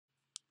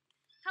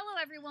Hello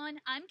everyone,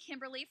 I'm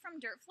Kimberly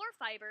from Dirt Floor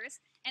Fibers,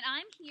 and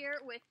I'm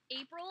here with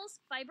April's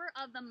Fiber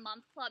of the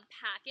Month Club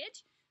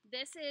package.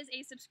 This is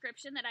a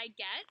subscription that I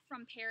get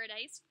from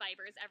Paradise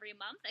Fibers every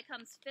month that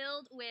comes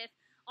filled with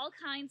all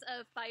kinds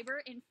of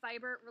fiber and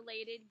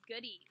fiber-related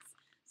goodies.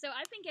 So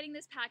I've been getting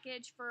this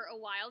package for a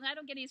while, and I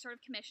don't get any sort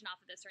of commission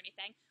off of this or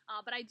anything,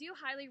 but I do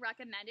highly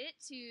recommend it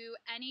to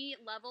any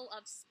level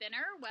of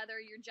spinner, whether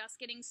you're just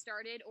getting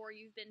started or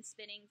you've been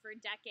spinning for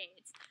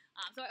decades.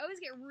 So I always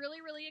get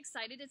really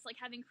excited. It's like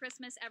having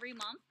Christmas every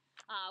month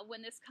when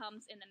this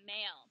comes in the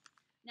mail.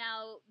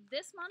 Now,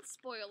 this month's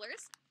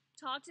spoilers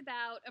talked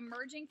about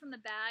emerging from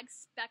the bag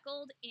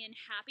speckled in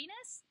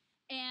happiness,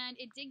 and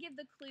it did give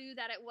the clue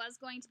that it was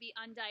going to be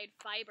undyed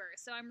fiber.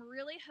 So I'm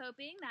really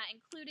hoping that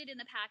included in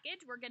the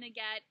package, we're going to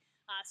get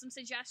some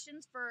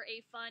suggestions for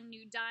a fun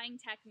new dyeing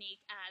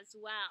technique as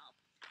well.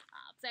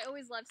 So I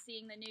always love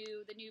seeing the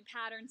new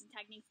patterns and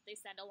techniques that they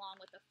send along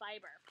with the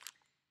fiber.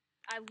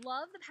 I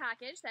love the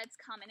package that's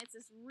coming. It's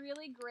this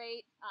really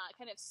great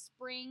kind of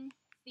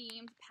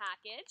spring-themed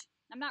package.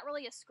 I'm not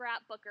really a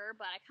scrapbooker,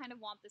 but I kind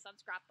of want this on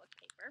scrapbook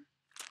paper.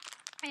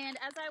 And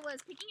as I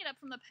was picking it up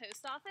from the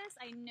post office,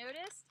 I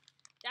noticed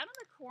down in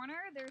the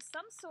corner, there's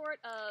some sort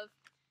of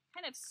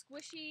kind of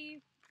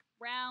squishy,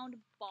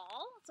 round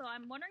ball. So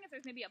I'm wondering if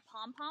there's maybe a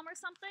pom-pom or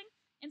something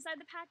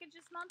inside the package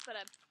this month, but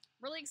I'm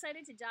really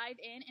excited to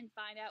dive in and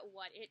find out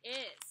what it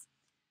is.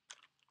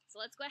 So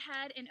let's go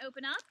ahead and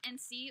open up and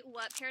see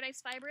what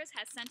Paradise Fibers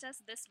has sent us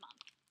this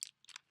month.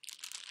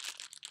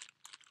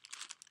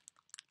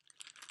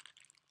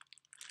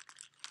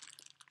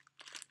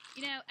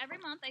 You know,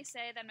 every month I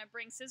say that I'm going to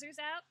bring scissors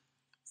out.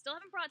 Still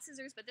haven't brought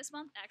scissors, but this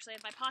month actually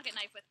I have my pocket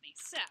knife with me.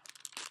 So,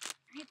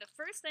 alright, the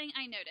first thing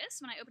I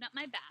noticed when I open up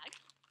my bag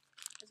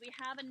is we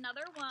have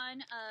another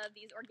one of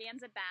these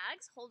organza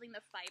bags holding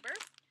the fiber.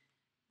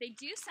 They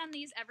do send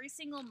these every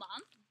single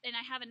month, and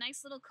I have a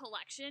nice little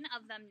collection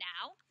of them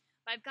now.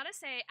 But I've got to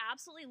say, I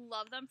absolutely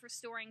love them for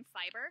storing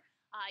fiber.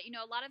 You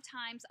know, a lot of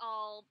times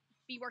I'll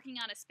be working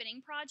on a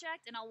spinning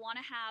project, and I'll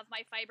want to have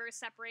my fibers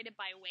separated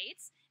by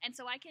weights, and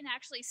so I can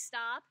actually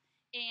stop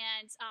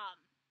and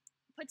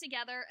put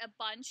together a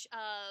bunch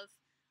of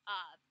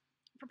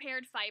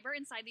prepared fiber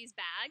inside these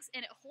bags,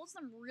 and it holds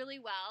them really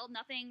well.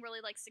 Nothing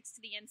really like sticks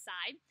to the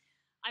inside.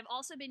 I've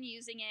also been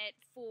using it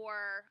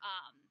for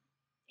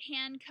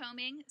hand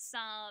combing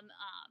some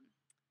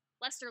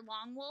Leicester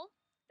long wool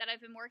that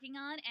I've been working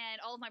on,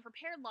 and all of my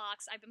prepared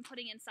locks I've been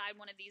putting inside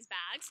one of these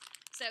bags.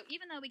 So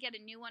even though we get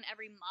a new one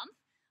every month,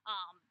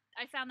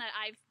 I found that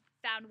I've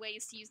found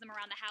ways to use them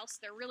around the house.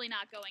 They're really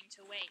not going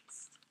to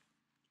waste.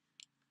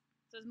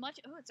 So as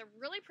much, oh, it's a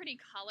really pretty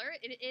color.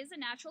 It is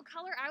a natural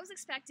color. I was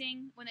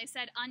expecting, when they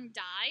said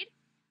undyed,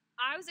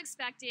 I was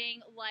expecting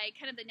like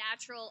kind of the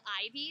natural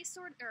ivy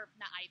sort, or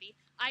not ivy,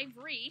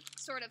 ivory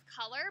sort of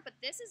color, but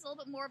this is a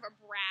little bit more of a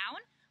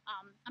brown.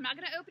 I'm not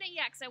going to open it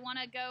yet because I want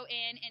to go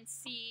in and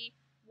see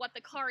what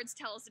the cards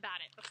tell us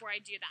about it before I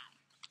do that.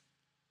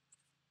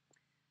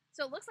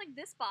 So it looks like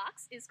this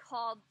box is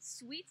called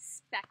Sweet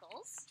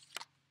Speckles.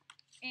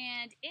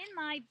 And in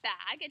my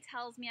bag, it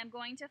tells me I'm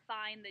going to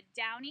find the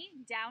Downy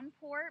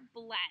Downpour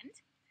Blend,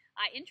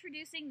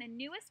 introducing the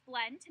newest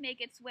blend to make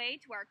its way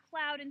to our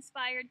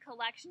cloud-inspired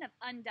collection of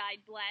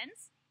undyed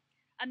blends.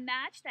 A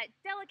match that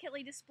delicately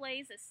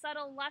displays a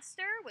subtle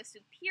luster with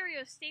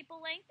superior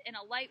staple length and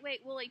a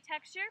lightweight woolly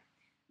texture.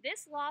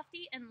 This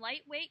lofty and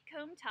lightweight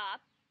comb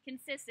top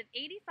consists of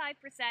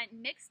 85%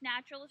 mixed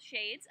natural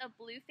shades of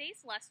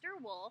Blueface Leicester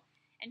wool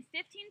and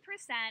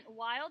 15%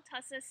 Wild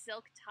Tussa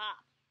silk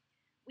top.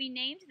 We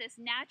named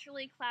this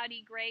naturally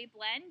cloudy gray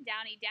blend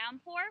Downy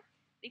Downpour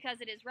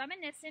because it is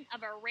reminiscent of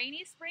a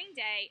rainy spring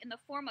day in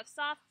the form of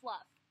soft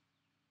fluff.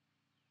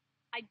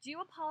 I do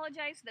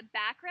apologize for the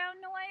background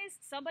noise.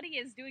 Somebody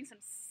is doing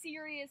some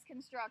serious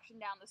construction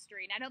down the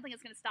street. I don't think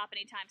it's going to stop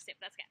anytime soon,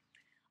 but that's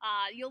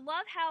okay. You'll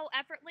love how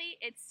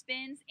effortlessly it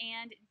spins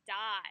and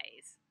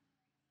dyes.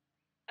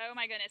 Oh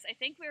my goodness, I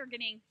think we were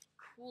getting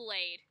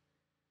Kool-Aid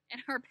in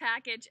our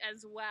package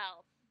as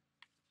well.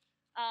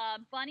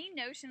 Bunny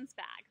Notions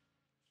bag.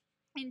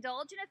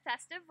 Indulge in a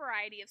festive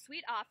variety of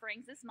sweet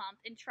offerings this month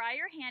and try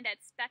your hand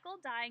at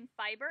speckle dyeing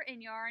fiber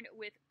and yarn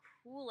with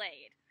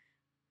Kool-Aid.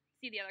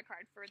 See the other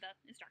card for the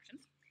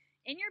instructions.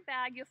 In your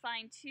bag, you'll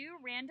find 2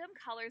 random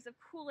colors of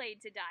Kool-Aid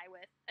to dye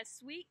with, a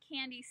sweet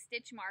candy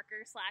stitch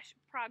marker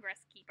 /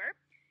 progress keeper,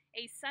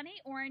 a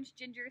sunny orange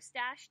ginger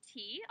stash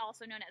tea,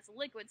 also known as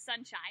liquid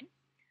sunshine,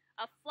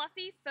 a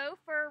fluffy faux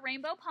fur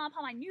rainbow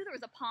pom-pom. I knew there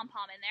was a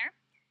pom-pom in there.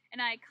 An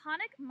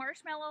iconic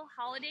marshmallow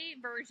holiday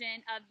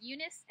version of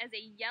Eunice as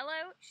a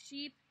yellow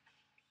sheep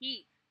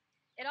peep.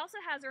 It also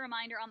has a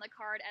reminder on the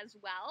card as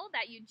well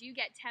that you do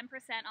get 10%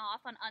 off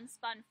on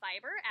unspun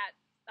fiber at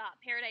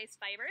Paradise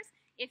Fibers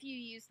if you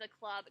use the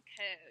club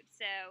code.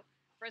 So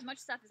for as much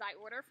stuff as I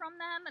order from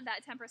them,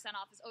 that 10%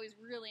 off is always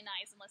really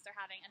nice unless they're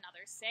having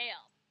another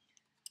sale.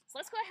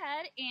 So let's go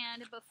ahead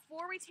and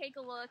before we take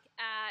a look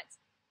at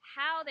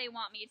how they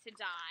want me to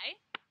dye,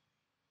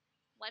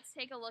 let's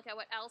take a look at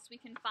what else we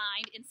can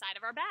find inside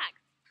of our bag.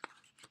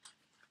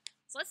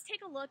 So let's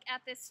take a look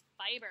at this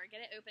fiber,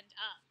 get it opened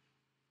up.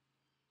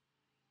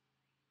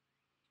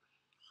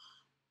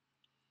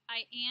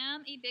 I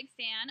am a big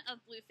fan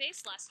of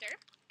Blueface Luster,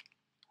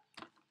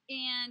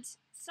 and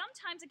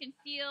sometimes it can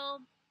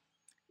feel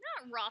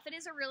not rough. It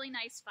is a really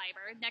nice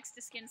fiber next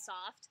to Skin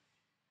Soft,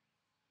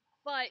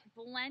 but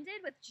blended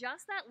with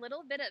just that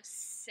little bit of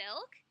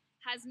silk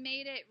has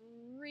made it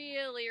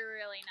really,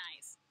 really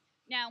nice.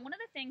 Now, one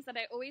of the things that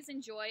I always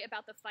enjoy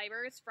about the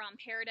fibers from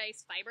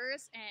Paradise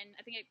Fibers, and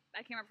I can't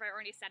remember if I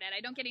already said it,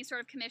 I don't get any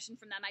sort of commission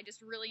from them, I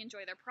just really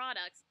enjoy their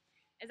products,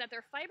 is that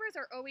their fibers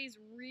are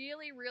always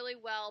really, really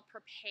well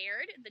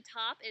prepared. The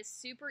top is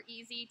super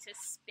easy to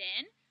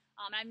spin.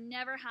 I've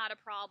never had a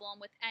problem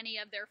with any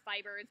of their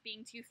fibers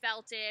being too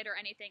felted or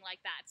anything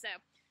like that. So,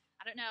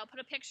 I don't know, I'll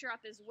put a picture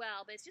up as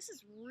well, but it's just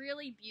this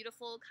really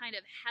beautiful kind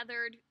of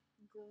heathered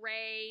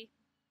gray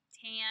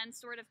tan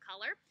sort of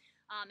color.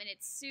 And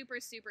it's super,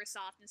 super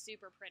soft and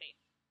super pretty.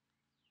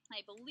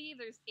 I believe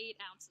there's 8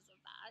 ounces of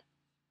that,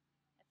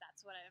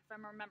 if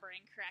I'm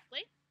remembering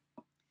correctly.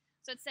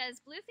 So it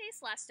says,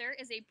 Blueface Luster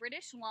is a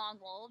British long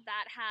wool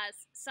that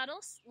has subtle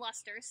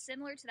luster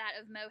similar to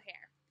that of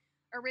mohair.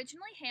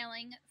 Originally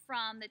hailing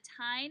from the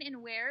Tyne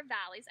and Wear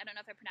valleys, I don't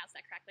know if I pronounced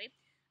that correctly,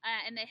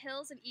 in the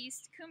hills of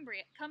East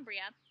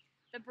Cumbria,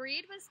 the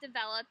breed was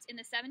developed in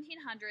the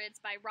 1700s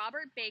by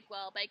Robert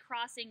Bakewell by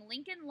crossing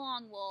Lincoln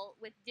long wool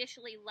with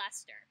Dishley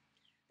Leicester.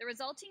 The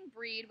resulting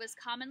breed was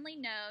commonly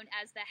known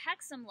as the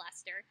Hexham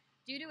Leicester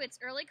due to its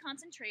early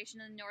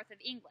concentration in the north of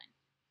England.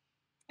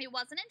 It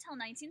wasn't until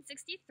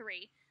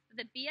 1963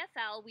 that the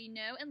BFL we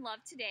know and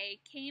love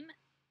today came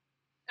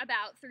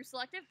about through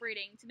selective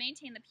breeding to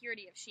maintain the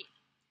purity of sheep.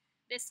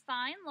 This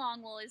fine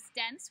long wool is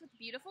dense with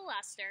beautiful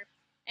luster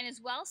and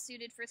is well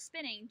suited for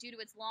spinning due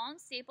to its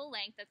long staple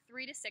length of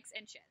 3 to 6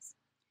 inches.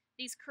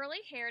 These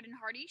curly-haired and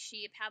hardy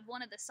sheep have one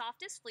of the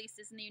softest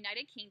fleeces in the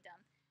United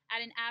Kingdom at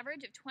an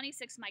average of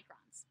 26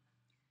 microns.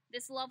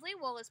 This lovely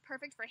wool is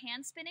perfect for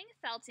hand spinning,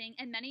 felting,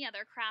 and many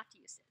other craft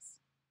uses.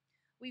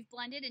 We've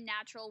blended a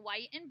natural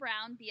white and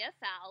brown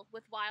BFL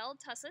with wild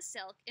Tussa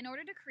silk in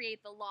order to create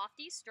the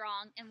lofty,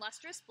 strong, and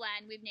lustrous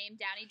blend we've named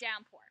Downy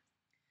Downpour.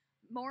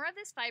 More of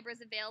this fiber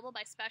is available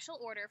by special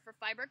order for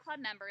Fiber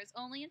Club members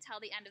only until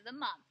the end of the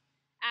month,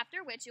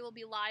 after which it will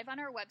be live on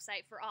our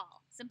website for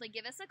all. Simply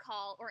give us a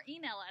call or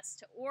email us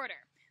to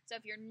order. So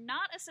if you're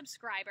not a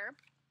subscriber,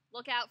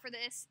 look out for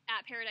this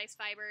at Paradise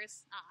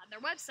Fibers on their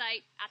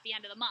website at the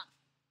end of the month.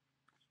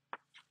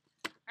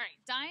 All right,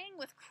 dyeing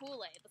with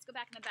Kool-Aid. Let's go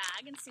back in the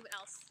bag and see what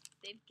else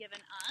they've given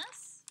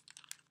us.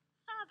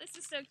 Ah, this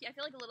is so cute. I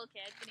feel like a little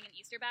kid getting an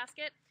Easter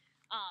basket.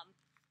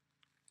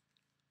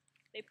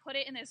 They put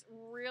it in this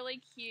really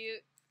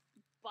cute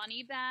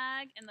bunny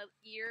bag, and the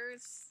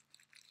ears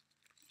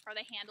are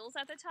the handles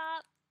at the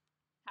top.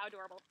 How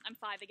adorable. I'm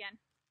 5 again.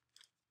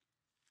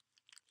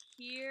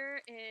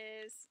 Here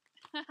is,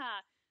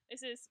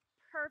 this is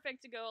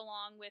perfect to go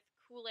along with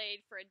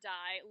Kool-Aid for a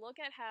dye. Look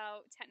at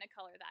how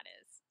Technicolor that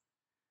is.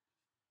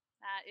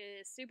 That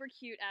is super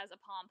cute as a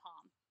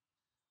pom-pom.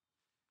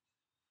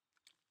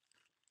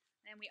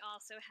 Then we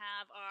also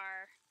have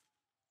our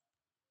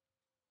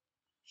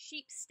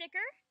sheep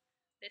sticker.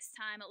 This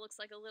time it looks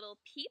like a little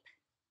peep.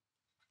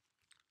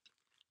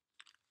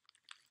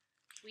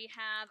 We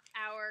have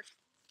our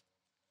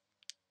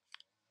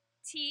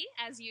tea,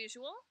 as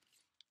usual,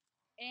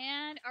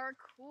 and our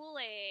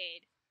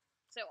Kool-Aid.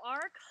 So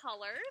our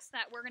colors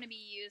that we're going to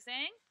be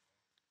using,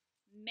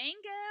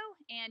 mango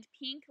and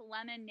pink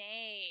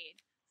lemonade.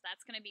 So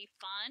that's going to be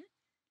fun.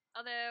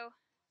 Although,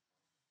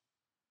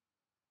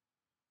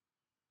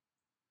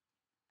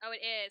 oh,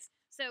 it is.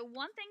 So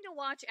one thing to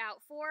watch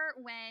out for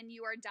when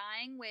you are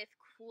dyeing with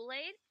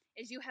Kool-Aid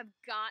is you have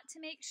got to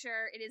make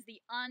sure it is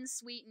the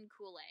unsweetened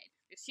Kool-Aid.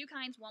 There's 2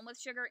 kinds, one with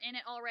sugar in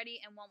it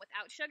already and one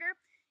without sugar.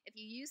 If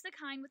you use the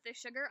kind with the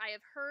sugar, I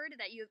have heard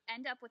that you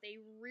end up with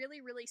a really,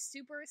 really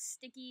super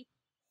sticky,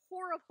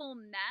 horrible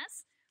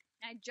mess.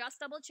 I just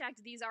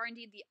double-checked, these are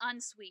indeed the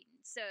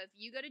unsweetened. So if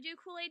you go to do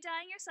Kool-Aid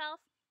dyeing yourself,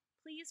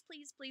 please,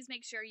 please, please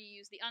make sure you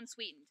use the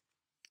unsweetened.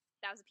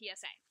 That was a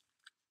PSA.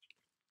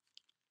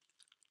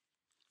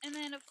 And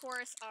then, of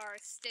course,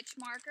 our stitch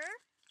marker,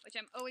 which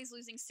I'm always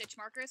losing stitch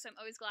markers, so I'm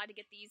always glad to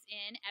get these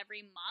in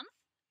every month.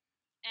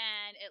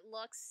 And it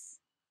looks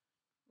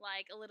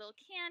like a little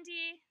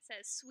candy. It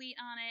says sweet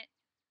on it.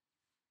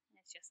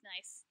 And it's just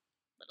nice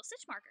little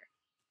stitch marker.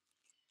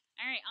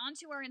 All right, on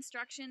to our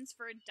instructions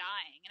for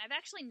dyeing. And I've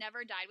actually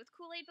never dyed with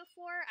Kool-Aid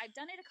before. I've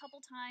done it a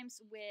couple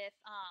times with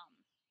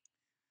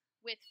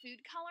food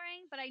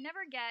coloring, but I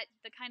never get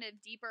the kind of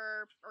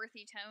deeper,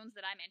 earthy tones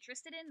that I'm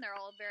interested in. They're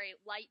all very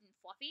light and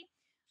fluffy.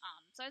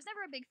 So I was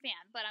never a big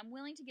fan, but I'm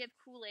willing to give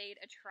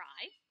Kool-Aid a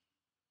try,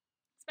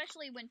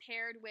 especially when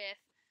paired with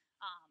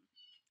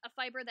a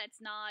fiber that's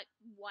not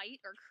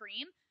white or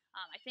cream.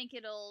 I think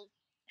it'll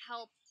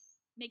help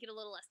make it a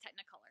little less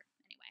Technicolor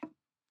anyway.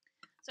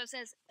 So it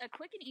says, a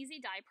quick and easy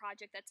dye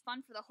project that's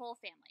fun for the whole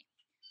family.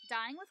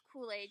 Dyeing with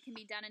Kool-Aid can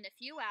be done in a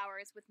few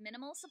hours with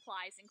minimal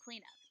supplies and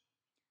cleanup.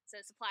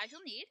 So supplies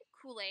you'll need,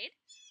 Kool-Aid,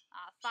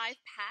 5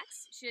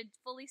 packs should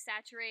fully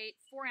saturate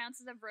 4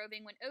 ounces of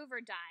roving when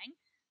over dyeing.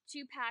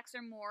 2 packs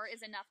or more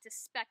is enough to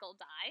speckle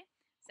dye.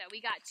 So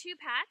we got 2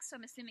 packs, so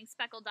I'm assuming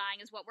speckle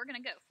dyeing is what we're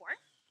going to go for.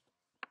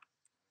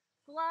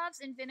 Gloves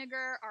and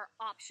vinegar are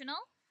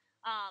optional.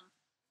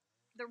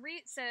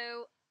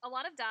 So a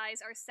lot of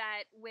dyes are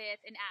set with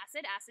an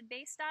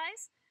acid-based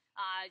dyes.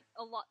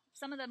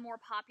 Some of the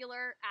more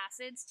popular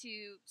acids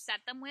to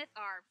set them with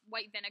are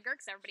white vinegar,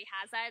 because everybody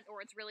has that, or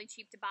it's really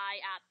cheap to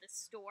buy at the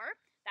store.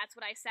 That's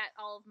what I set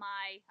all of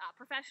my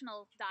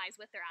professional dyes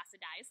with, their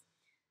acid dyes.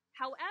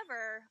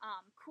 However,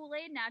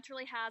 Kool-Aid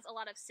naturally has a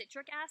lot of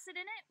citric acid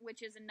in it, which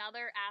is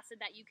another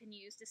acid that you can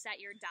use to set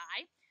your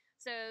dye.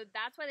 So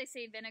that's why they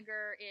say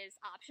vinegar is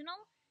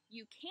optional.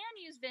 You can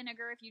use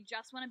vinegar if you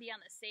just want to be on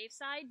the safe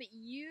side, but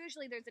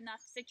usually there's enough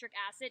citric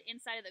acid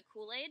inside of the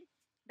Kool-Aid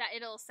that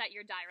it'll set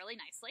your dye really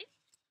nicely.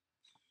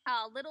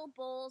 Little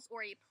bowls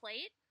or a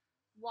plate,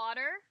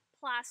 water,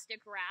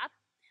 plastic wrap.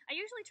 I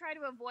usually try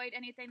to avoid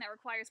anything that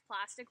requires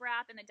plastic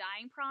wrap in the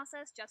dyeing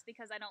process just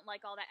because I don't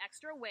like all that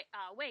extra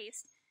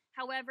waste.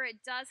 However,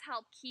 it does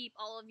help keep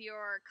all of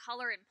your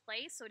color in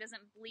place so it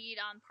doesn't bleed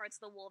on parts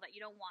of the wool that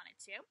you don't want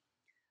it to.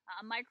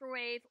 A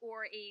microwave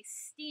or a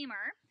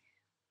steamer.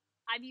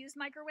 I've used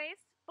microwave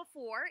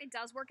before. It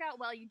does work out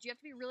well. You do have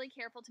to be really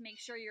careful to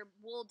make sure your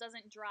wool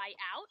doesn't dry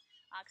out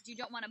because you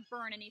don't want to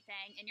burn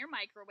anything in your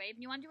microwave.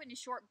 And you want to do it in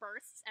short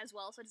bursts as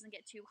well so it doesn't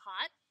get too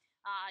hot.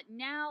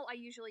 Now I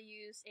usually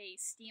use a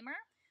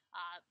steamer.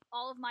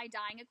 All of my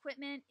dyeing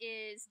equipment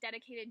is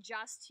dedicated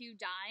just to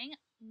dyeing.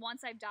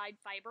 Once I've dyed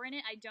fiber in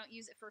it, I don't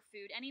use it for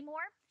food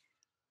anymore.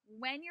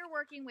 When you're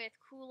working with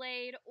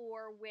Kool-Aid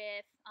or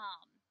with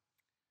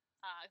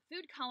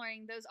food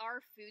coloring, those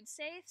are food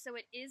safe, so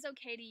it is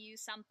okay to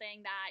use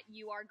something that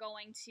you are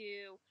going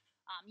to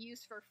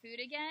use for food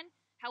again.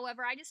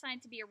 However, I just find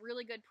it to be a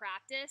really good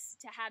practice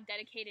to have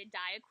dedicated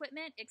dye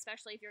equipment,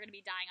 especially if you're going to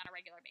be dyeing on a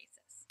regular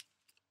basis.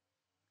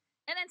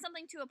 And then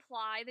something to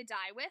apply the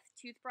dye with: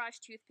 toothbrush,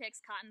 toothpicks,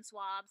 cotton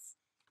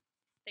swabs.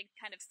 I think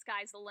kind of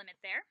sky's the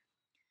limit there.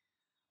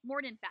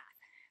 Mordant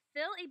bath.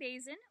 Fill a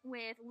basin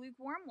with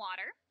lukewarm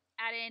water.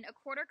 Add in a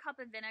 1/4 cup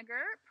of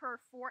vinegar per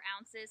 4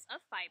 ounces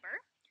of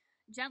fiber.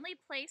 Gently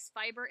place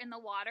fiber in the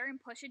water and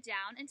push it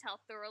down until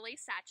thoroughly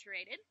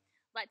saturated.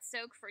 Let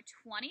soak for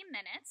 20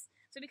 minutes.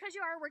 So because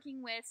you are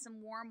working with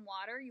some warm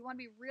water, you want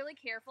to be really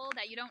careful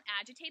that you don't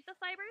agitate the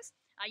fibers.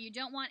 You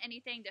don't want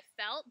anything to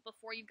felt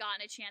before you've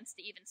gotten a chance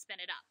to even spin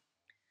it up.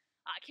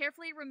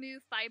 Carefully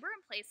remove fiber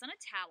and place on a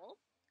towel.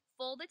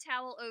 Fold the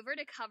towel over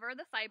to cover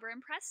the fiber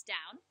and press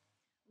down.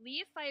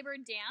 Leave fiber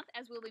damp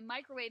as we'll be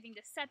microwaving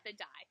to set the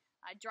dye.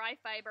 Dry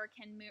fiber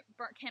can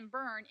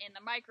burn in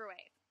the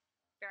microwave.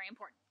 Very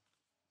important.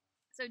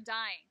 So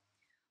dyeing.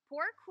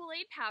 Pour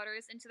Kool-Aid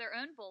powders into their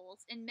own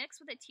bowls and mix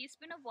with a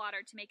teaspoon of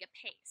water to make a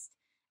paste.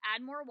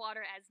 Add more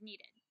water as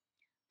needed.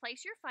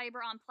 Place your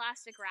fiber on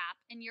plastic wrap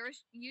and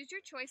use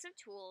your choice of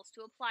tools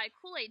to apply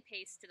Kool-Aid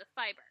paste to the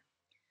fiber.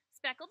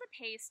 Speckle the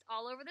paste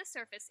all over the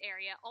surface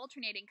area,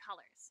 alternating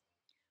colors.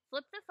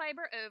 Flip the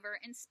fiber over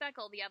and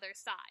speckle the other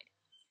side.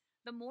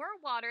 The more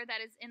water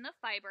that is in the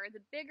fiber,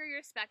 the bigger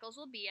your speckles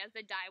will be as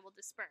the dye will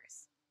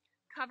disperse.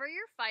 Cover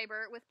your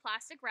fiber with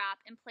plastic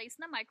wrap and place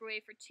in the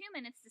microwave for 2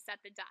 minutes to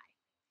set the dye.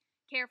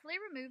 Carefully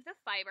remove the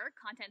fiber.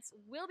 Contents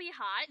will be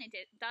hot, and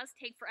it does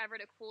take forever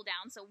to cool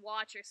down, so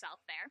watch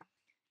yourself there.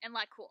 And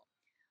let cool.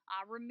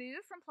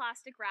 Remove from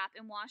plastic wrap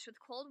and wash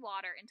with cold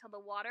water until the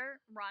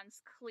water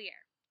runs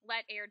clear.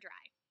 Let air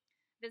dry.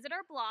 Visit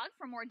our blog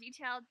for more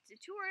detailed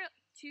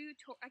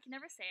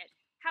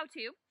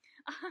how-to,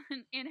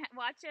 and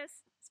watch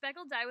us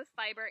speckle dye with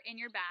fiber in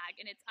your bag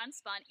in its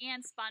unspun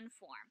and spun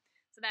form.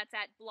 So that's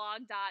at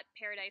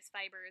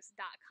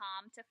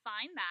blog.paradisefibers.com to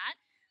find that.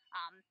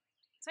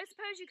 So I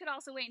suppose you could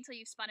also wait until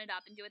you've spun it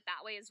up and do it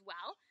that way as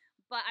well.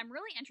 But I'm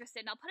really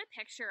interested, and I'll put a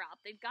picture up.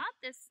 They've got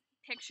this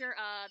picture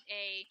of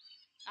a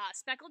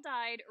speckle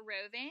dyed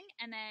roving,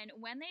 and then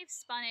when they've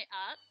spun it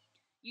up,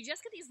 you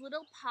just get these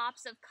little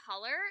pops of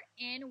color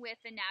in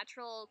with the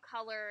natural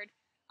colored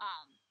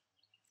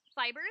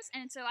fibers.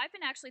 And so I've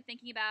been actually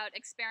thinking about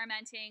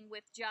experimenting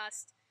with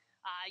just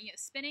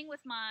spinning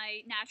with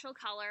my natural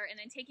color and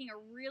then taking a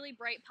really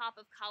bright pop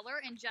of color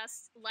and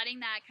just letting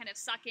that kind of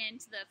suck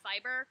into the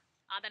fiber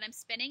that I'm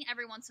spinning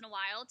every once in a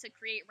while to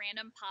create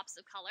random pops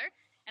of color.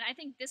 And I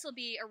think this will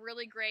be a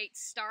really great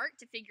start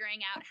to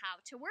figuring out how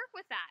to work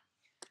with that.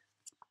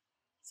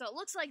 So it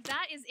looks like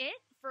that is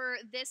it for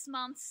this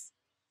month's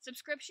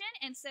subscription.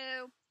 And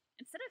so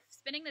instead of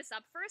spinning this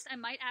up first, I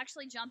might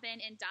actually jump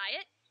in and dye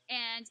it.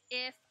 And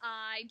if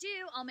I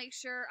do, I'll make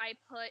sure I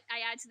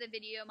add to the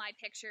video my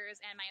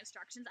pictures and my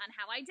instructions on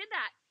how I did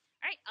that.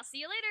 All right, I'll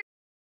see you later.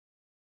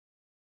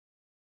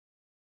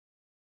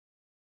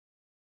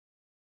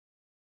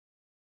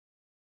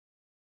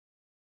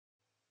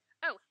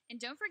 Oh, and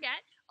don't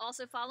forget,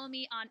 also follow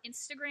me on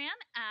Instagram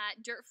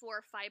at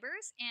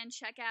DirtFloorFibers and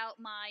check out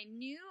my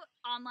new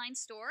online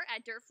store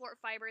at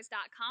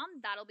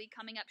DirtFloorFibers.com. That'll be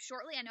coming up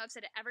shortly. I know I've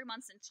said it every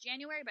month since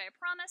January, but I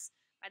promise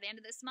by the end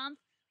of this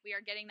month, we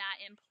are getting that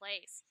in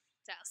place.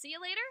 So I'll see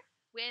you later.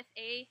 with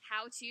a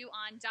how-to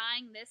on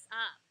dyeing this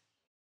up.